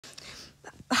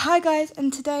Hi guys,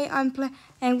 and today I'm playing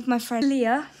with my friend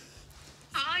Leah.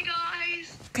 Hi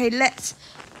guys. Okay, let's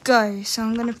go. So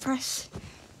I'm going to press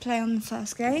play on the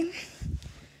first game.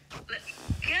 Let's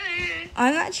go.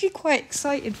 I'm actually quite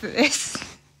excited for this.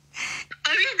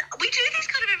 I mean, we do this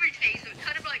kind of every day, so it's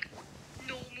kind of like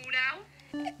normal now.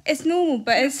 It's normal,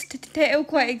 but it's still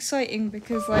quite exciting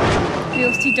because like we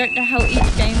obviously don't know how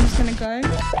each game is going to go.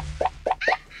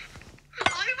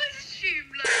 I would assume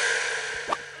like,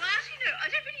 well actually no, I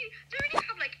don't really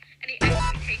have like any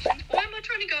expectations. What am I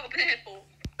trying to go up there for?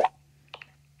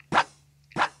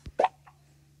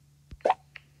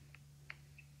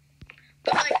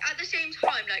 But like at the same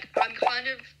time, like I'm kind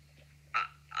of,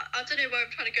 I don't know where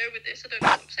I'm trying to go with this. I don't know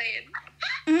what I'm saying.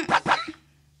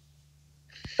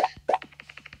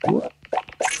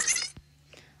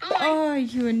 Oh,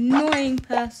 you annoying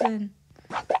person.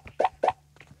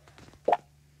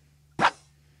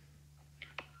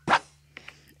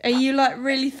 Are you like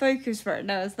really focused right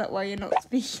now? Is that why you're not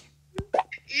speaking?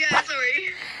 Yeah,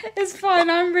 sorry. It's fine,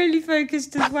 I'm really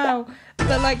focused as well.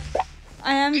 But like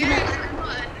I am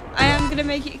gonna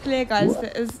make it clear, guys,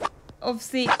 that as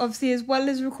obviously as well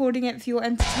as recording it for your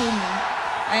entertainment,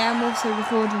 I am also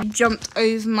recording jumped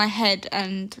over my head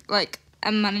and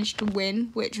managed to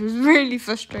win, which was really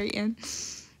frustrating.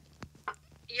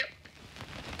 Yep.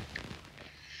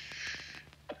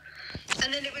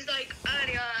 And then it was like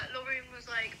earlier, Lauren was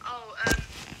like, "Oh,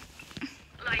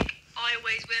 like I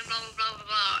always win, blah blah blah blah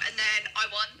blah," and then I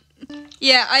won.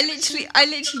 Yeah, I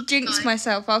literally jinxed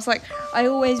myself. I was like, I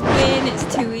always win.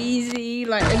 It's too easy.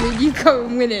 Like, and then you go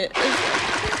and win it.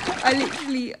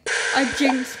 I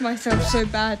jinxed myself so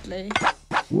badly.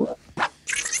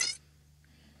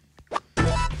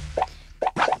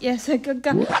 Yeah, so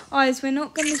guys, we're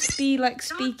not going to be like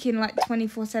speaking like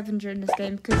 24/7 during this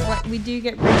game because like we do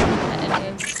get really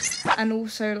competitive, and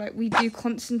also like we do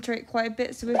concentrate quite a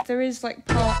bit. So if there is like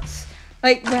parts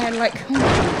like where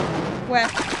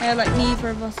like neither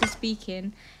of us are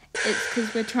speaking, it's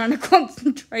because we're trying to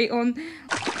concentrate on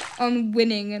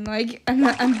winning and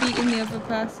and beating the other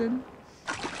person.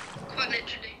 Quite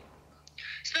literally.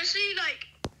 Especially like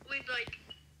with like,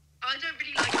 I don't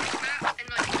really like this map, and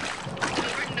like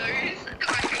Lauren knows that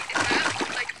I hate this map.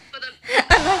 Like for the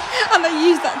and I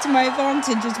use that to my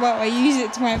advantage as well. I use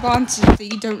it to my advantage that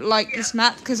you don't like this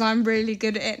map because I'm really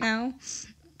good at it now.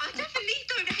 I definitely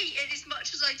don't hate it as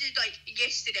much as I did like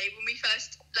yesterday when we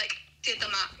first like did the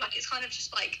map. Like it's kind of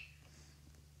just like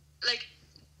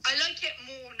I like it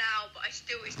more now, but it's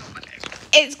not my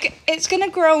favourite. It's gonna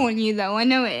grow on you though. I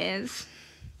know it is.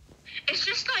 It's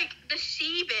just like the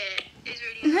C bit is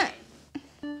really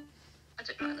annoying. I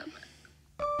don't know that.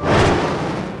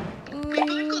 We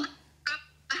both got.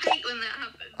 I hate when that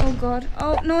happens. Oh god.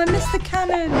 Oh no, I missed the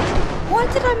cannon. Why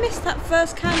did I miss that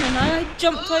first cannon? I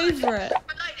jumped over it.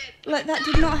 Like that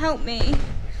did not help me.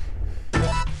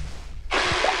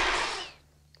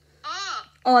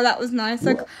 Oh, that was nice.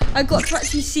 I got to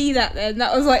actually see that then.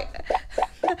 That was like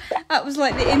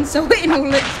the insult in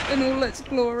all its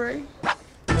glory. That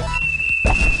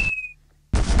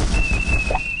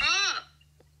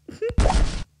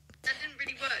didn't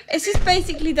really work. It's just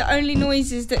basically the only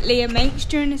noises that Leah makes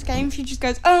during this game. She just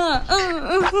goes Especially when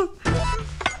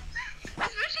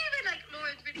like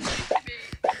Lauren's really close to me.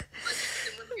 I just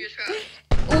didn't want to be attracted.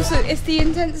 Also, it's the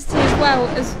intensity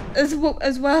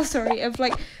as well. Sorry, of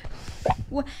like.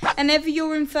 Whenever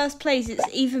you're in first place, it's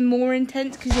even more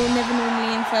intense because you're never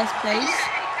normally in first place.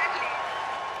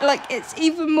 Like, it's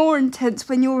even more intense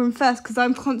when you're in first because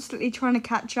I'm constantly trying to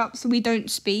catch up so we don't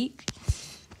speak.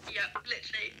 Yeah,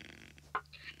 literally.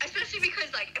 Especially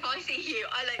because, like, if I see you,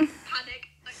 I, like, panic.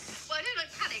 Like, well, I don't,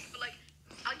 like, panic, but, like,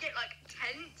 I get, like,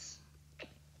 tense.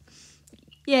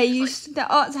 Yeah, you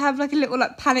start to have, like, a little,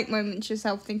 like, panic moment to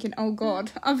yourself thinking, oh,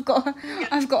 God, I've got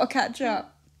to catch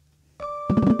up.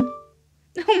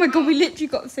 Oh my god, we literally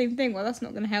got the same thing. Well, that's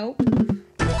not going to help. I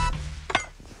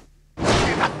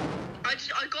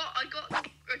got a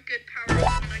good power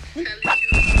up and I fell into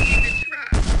a stupid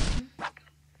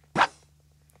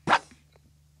trap.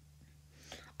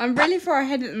 I'm really far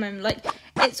ahead at the moment. Like,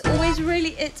 it's always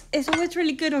really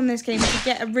good on this game to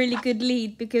get a really good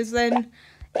lead because then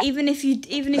even if you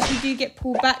do get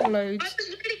pulled back loads,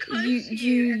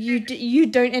 you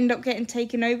don't end up getting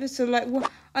taken over. So like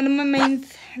one of my main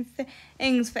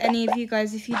things for any of you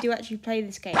guys, if you do actually play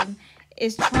this game,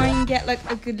 is try and get like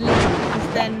a good lead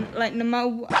because then like no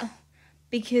matter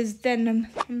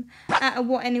matter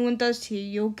what anyone does to you,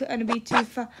 you're gonna be too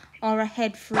far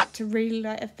ahead for it to really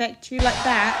like affect you like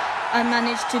that. I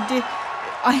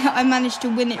managed to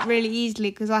win it really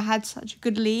easily because I had such a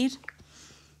good lead.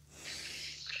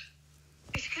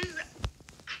 It's because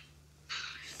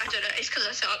because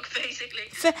I suck, basically.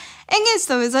 The thing is,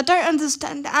 though, is I don't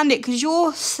understand it because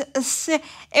you're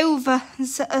silver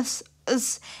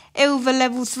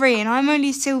level 3 and I'm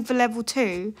only silver level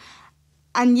 2,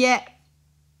 and yet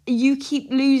you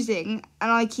keep losing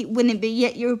and I keep winning, but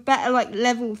yet you're a better like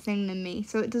level thing than me,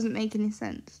 so it doesn't make any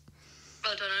sense. I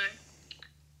don't know.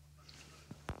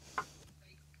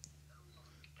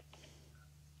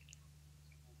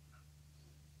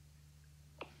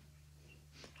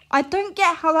 I don't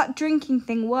get how that drinking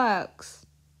thing works.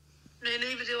 No,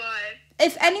 neither do I.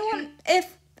 If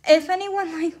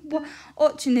anyone like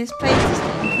watching this plays this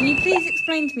game, can you please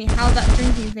explain to me how that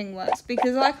drinking thing works?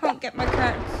 Because I can't get my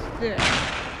character to do it.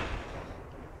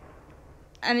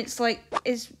 And it's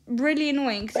really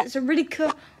annoying because it's a really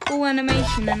cool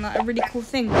animation and like a really cool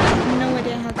thing, but I have no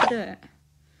idea how to do it.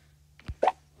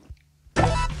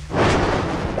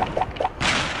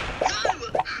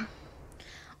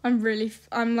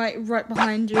 I'm like right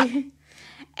behind you.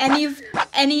 This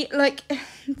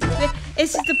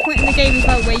is the point in the game as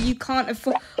well where you can't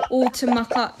afford to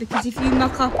muck up, because if you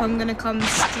muck up, I'm gonna come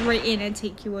straight in and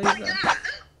take you over.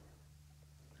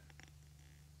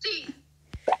 See?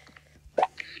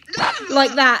 No!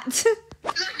 Like that.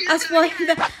 That's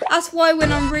why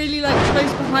when I'm really like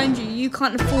close behind you, you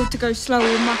can't afford to go slow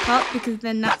or muck up, because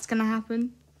then that's gonna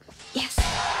happen. Yes.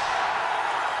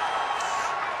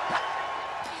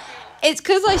 It's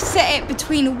because I set it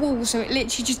between a wall, so it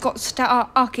literally just got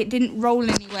stuck. It didn't roll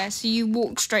anywhere, so you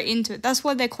walk straight into it. That's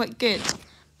why they're quite good,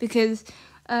 because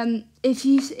if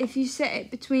you set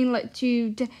it between like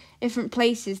two different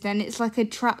places, then it's like a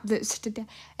trap that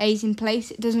stays in place.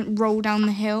 It doesn't roll down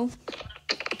the hill.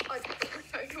 Hold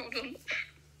on.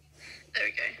 There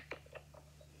we go.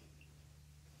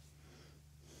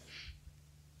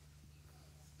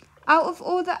 Out of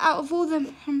all the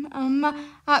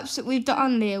apps that we've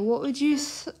done, Leah, what would you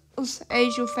say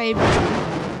is your favourite? I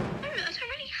don't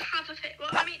really have a fit. Well,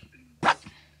 I mean, I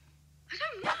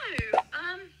don't know.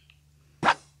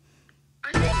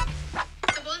 I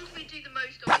think the ones we do the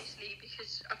most, obviously,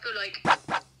 because I feel like,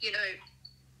 you know,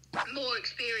 more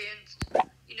experienced.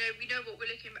 You know, we know what we're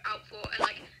looking out for, and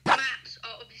like the maps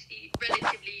are obviously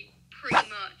relatively pretty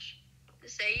much the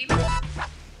same.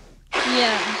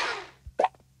 Yeah.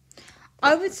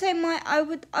 I would say my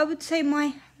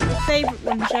favourite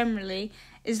one generally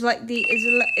is like the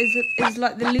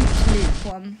loop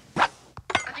one. I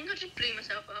think I just blew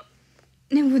myself up.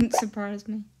 It wouldn't surprise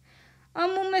me.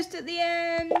 I'm almost at the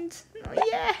end. Oh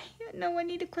yeah. No, I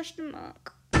need a question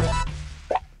mark.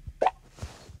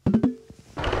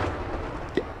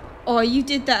 Oh, you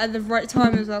did that at the right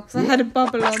time as well, because I had a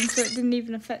bubble on, so it didn't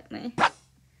even affect me.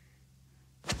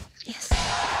 Yes.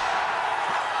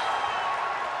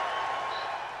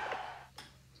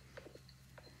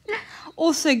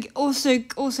 Also,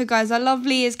 guys, I love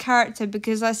Leah's character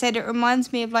because I said it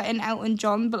reminds me of like an Elton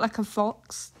John, but like a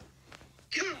fox.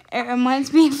 It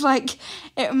reminds me of like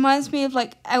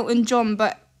Elton John,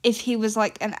 but if he was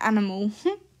like an animal.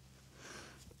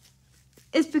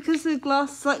 It's because the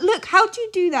glasses. Like, look, how do you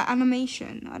do that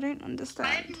animation? I don't understand.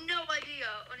 I have no idea,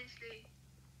 honestly.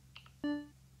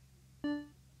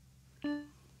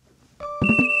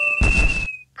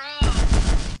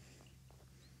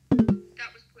 That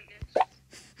was pointless.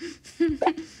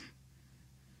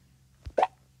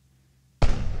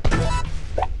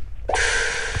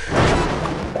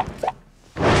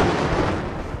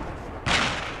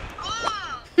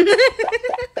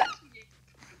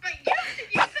 Right, you have to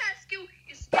use that skill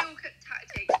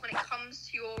tactics when it comes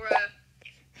to your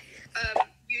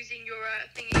using your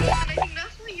thingy, and I think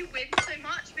that's why you win so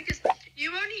much, because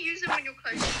you only use them when you're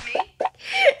close to me.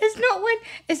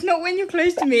 It's not when you're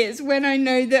close to me. It's when I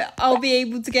know that I'll be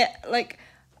able to get like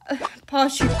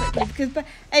past you quickly, because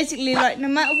basically, like, no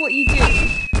matter what you do,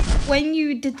 when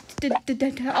you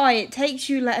die, it takes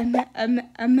you like a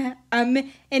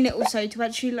minute or so to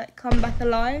actually like come back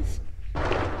alive.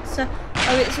 So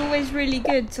it's always really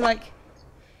good to like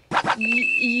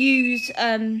use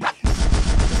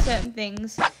certain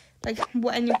things like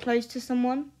when you're close to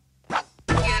someone.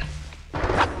 Yeah.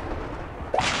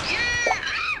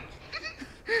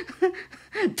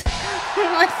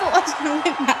 I thought I was going to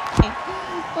win that thing.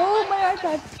 Oh my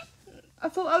iPad. I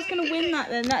thought I was going to win that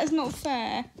then. That is not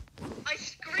fair. I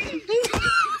screamed.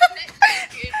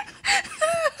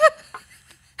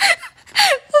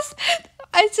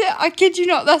 I kid you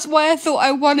not, that's why I thought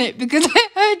I won it, because I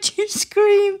heard you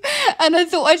scream and I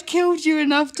thought I'd killed you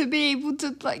enough to be able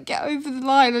to like get over the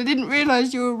line. I didn't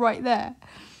realise you were right there.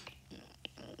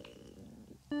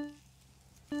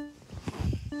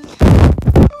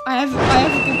 I have a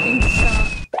good thing to start.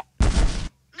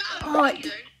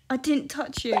 No, I didn't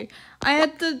touch you. I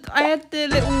had the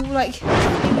little like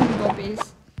thingy bobbies.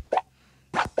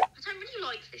 I don't really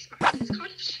like this map. It's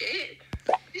kind of shit.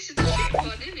 This is the shit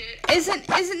one, isn't it?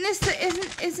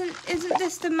 Isn't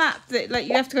this the map that like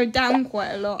you have to go down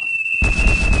quite a lot? I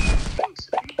think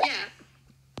so. Yeah.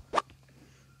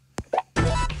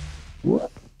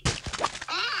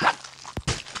 Ah!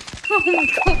 Oh my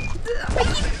god! I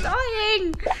keep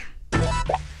dying.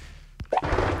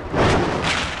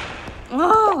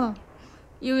 Oh,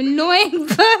 you annoying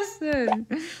person.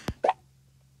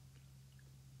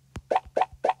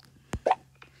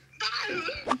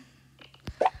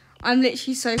 I'm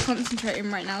literally so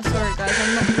concentrating right now. Sorry guys,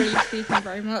 I'm not really speaking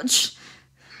very much.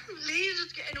 Leah's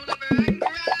just getting all over her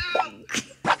ground.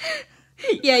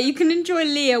 Yeah, you can enjoy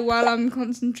Leah while I'm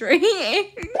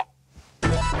concentrating.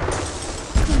 Come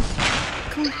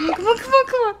on. No!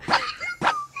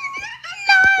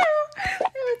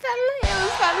 It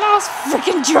was that last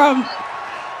freaking jump.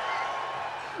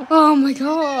 Oh my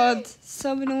god,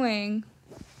 so annoying.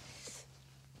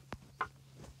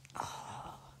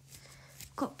 Oh,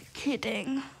 gotta be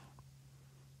kidding.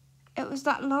 It was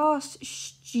that last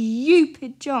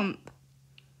stupid jump.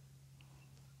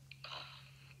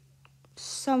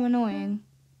 So annoying.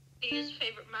 Leah's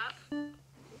favourite map.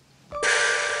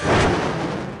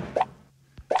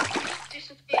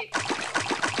 Disappeared.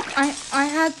 I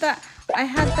had that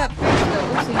booster.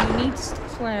 Also, you need to stop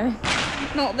swearing.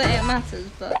 Not that it matters,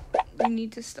 but you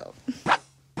need to stop.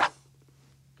 I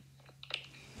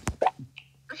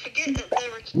forget that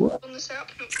there are kids on this app,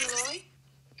 not gonna lie.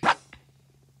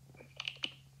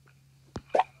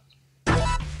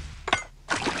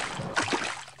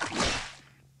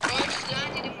 I just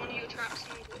landed in one of your traps in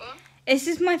the water. This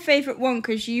is my favourite one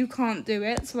because you can't do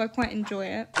it, so I quite enjoy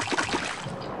it. Of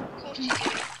course you do.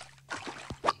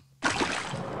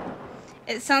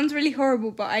 It sounds really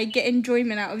horrible, but I get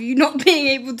enjoyment out of you not being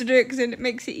able to do it because then it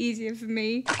makes it easier for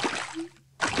me. There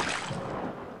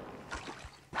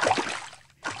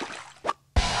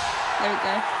we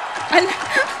go.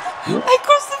 I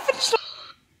crossed the finish line.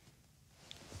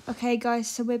 Okay, guys,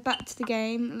 so we're back to the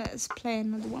game. Let's play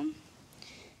another one.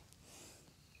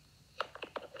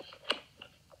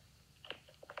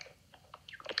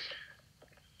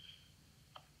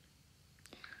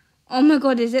 Oh my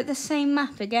god, is it the same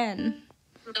map again?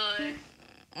 No.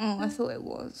 Oh, I thought it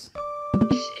was.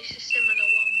 It's a similar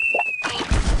one.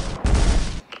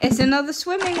 Oh. It's another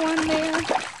swimming one, Leah.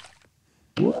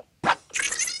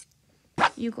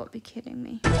 You got to be kidding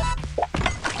me.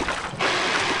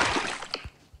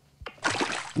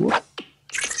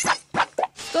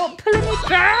 Stop pulling me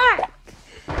back!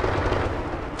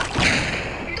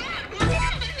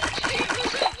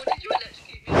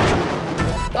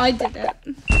 I did it.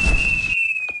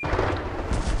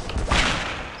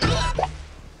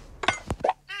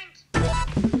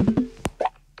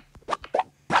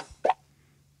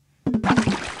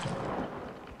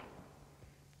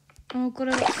 Oh god,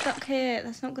 I got stuck here.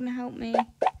 That's not going to help me.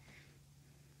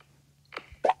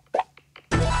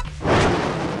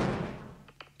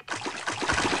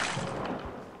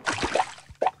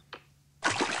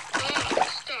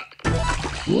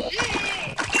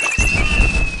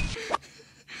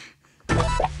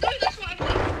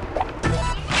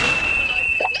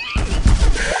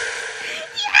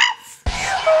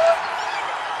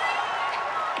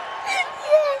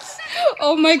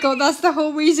 Oh my god, that's the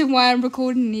whole reason why I'm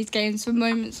recording these games, for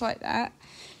moments like that.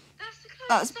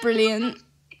 That's brilliant.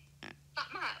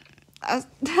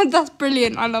 That's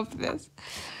brilliant. I love this.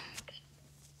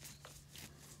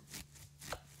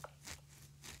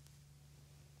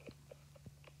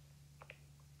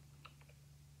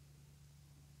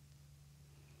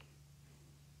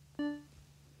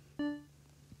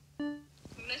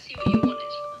 Let's see what you want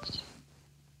is first.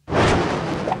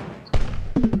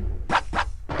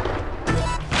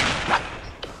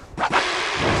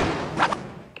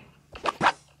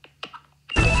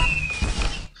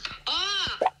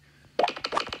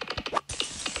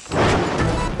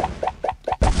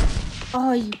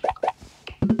 Oh, you...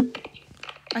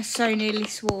 I so nearly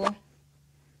swore.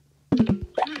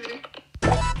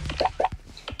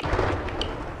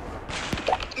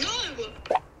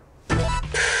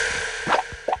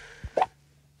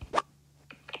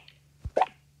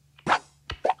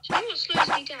 Slows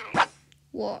me down.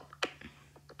 What?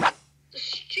 The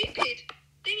stupid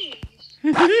thingies.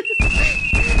 The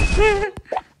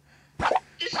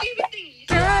stupid thingies.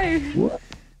 Go!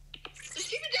 The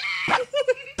stupid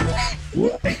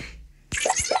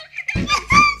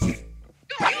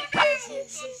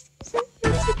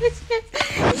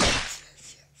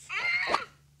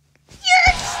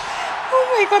Yes! Oh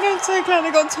my god, I'm so glad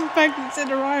I got 2 magnets in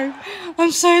a row.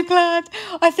 I'm so glad.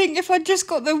 I think if I just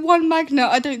got the 1 magnet,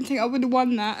 I don't think I would have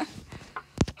won that.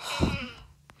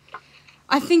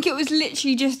 I think it was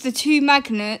literally just the 2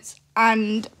 magnets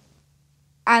and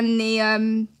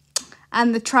the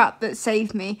trap that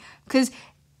saved me. Because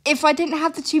if I didn't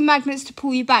have the 2 magnets to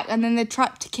pull you back and then the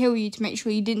trap to kill you to make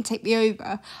sure you didn't take me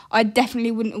over, I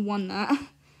definitely wouldn't have won that.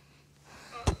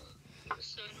 Oh, that was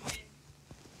so annoying.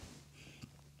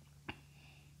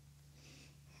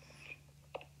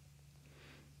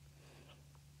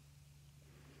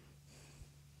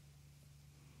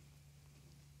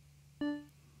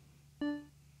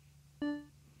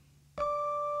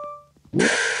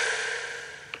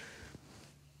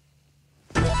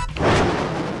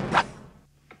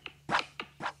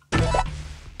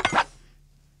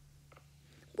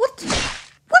 What?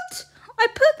 I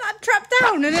put that trap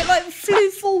down and it like flew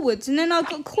forwards and then I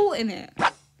got caught in it.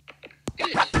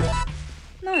 Good.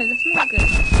 No, that's not good.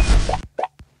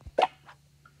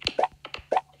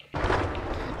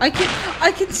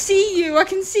 I can see you. I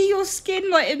can see your skin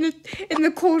like in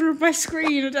the corner of my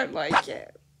screen. I don't like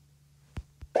it.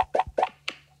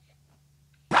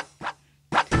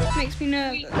 Makes me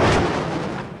nervous.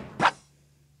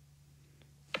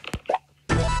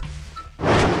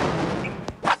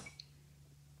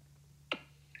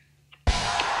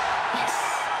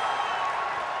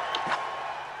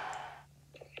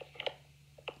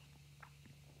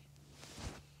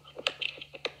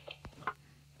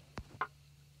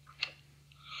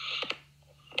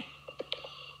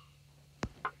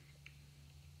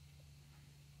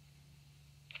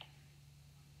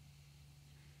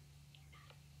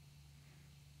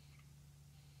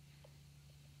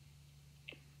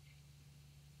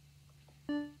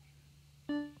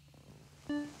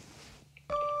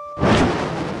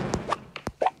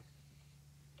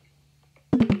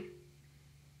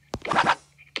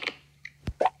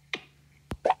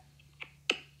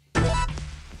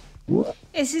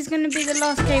 This is going to be the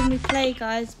last game we play,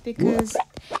 guys, because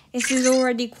this is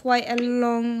already quite a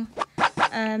long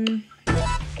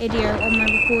video on my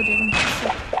recording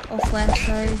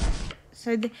software,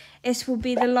 so this will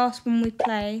be the last one we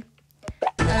play.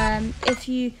 If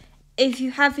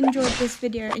you have enjoyed this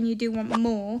video and you do want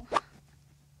more,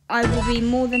 I will be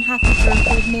more than happy to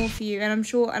record more for you, and I'm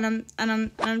sure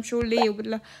Leah would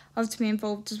love to be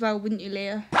involved as well, wouldn't you,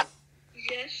 Leah?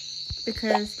 Yes.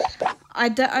 Because I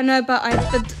don't know about you,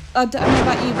 but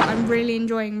I'm really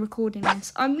enjoying recording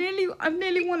this. I've nearly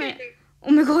won it. Oh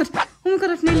my god,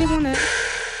 I've nearly won it.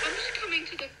 I'm just coming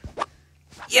to the...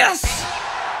 Yes!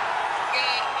 Yeah,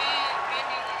 I knew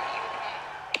that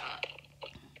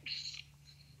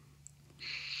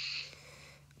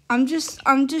you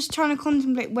were I'm just trying to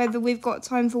contemplate whether we've got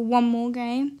time for one more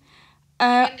game.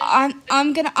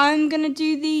 I'm gonna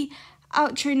do the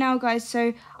outro now, guys.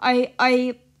 So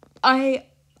I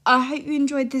hope you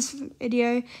enjoyed this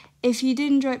video. If you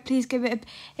did enjoy it, please give it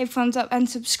a thumbs up and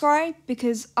subscribe,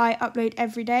 because I upload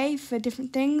every day for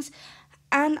different things.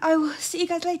 And I will see you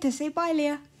guys later. Say bye,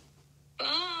 Leah.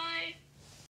 Bye.